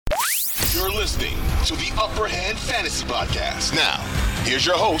listening to the Upper Hand Fantasy Podcast. Now, here's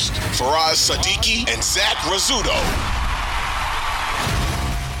your host, Faraz Siddiqui and Zach Rizzuto.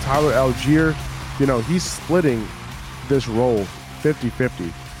 Tyler Allgeier, he's splitting this role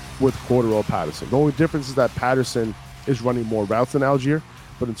 50-50 with Cordero Patterson. The only difference is that Patterson is running more routes than Allgeier,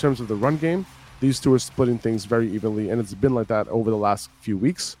 but in terms of the run game, these two are splitting things very evenly, and it's been like that over the last few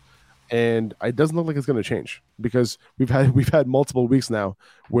weeks. And it doesn't look like it's going to change because we've had multiple weeks now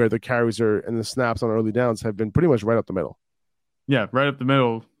where the carries and the snaps on early downs have been pretty much right up the middle. Yeah, right up the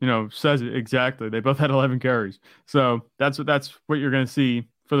middle, says it exactly. They both had 11 carries. So that's what you're going to see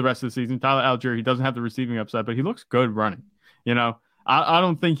for the rest of the season. Tyler Allgeier, he doesn't have the receiving upside, but he looks good running. I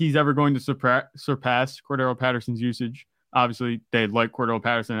don't think he's ever going to surpass Cordero Patterson's usage. Obviously, they like Cordero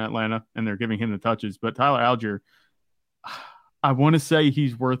Patterson in Atlanta, and they're giving him the touches. But Tyler Allgeier, I want to say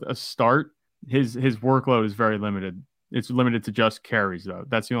he's worth a start. His workload is very limited. It's limited to just carries, though.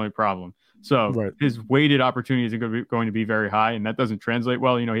 That's the only problem. So His weighted opportunity is going to be very high, and that doesn't translate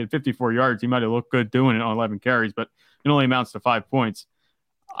well. He had 54 yards. He might have looked good doing it on 11 carries, but it only amounts to 5 points.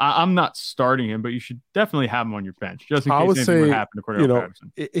 I'm not starting him, but you should definitely have him on your bench just in case anything would happen to Cordero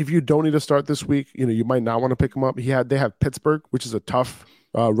Patterson. If you don't need to start this week, you might not want to pick him up. They have Pittsburgh, which is a tough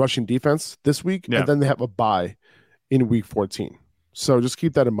rushing defense this week, and then they have a bye in week 14. So just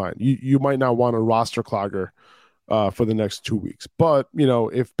keep that in mind. You might not want a roster clogger for the next 2 weeks. But,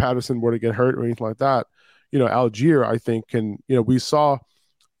 if Patterson were to get hurt or anything like that, Allgeier, I think, we saw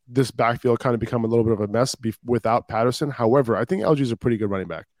this backfield kind of become a little bit of a mess without Patterson. However, I think Allgeier's a pretty good running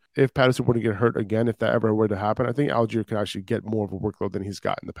back. If Patterson were to get hurt again, if that ever were to happen, I think Allgeier can actually get more of a workload than he's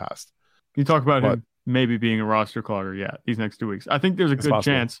got in the past. You talk about him maybe being a roster clogger, these next 2 weeks. I think there's a good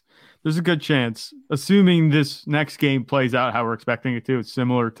chance. There's a good chance, assuming this next game plays out how we're expecting it to. It's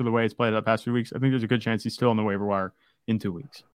similar to the way it's played out the past few weeks. I think there's a good chance he's still on the waiver wire in 2 weeks.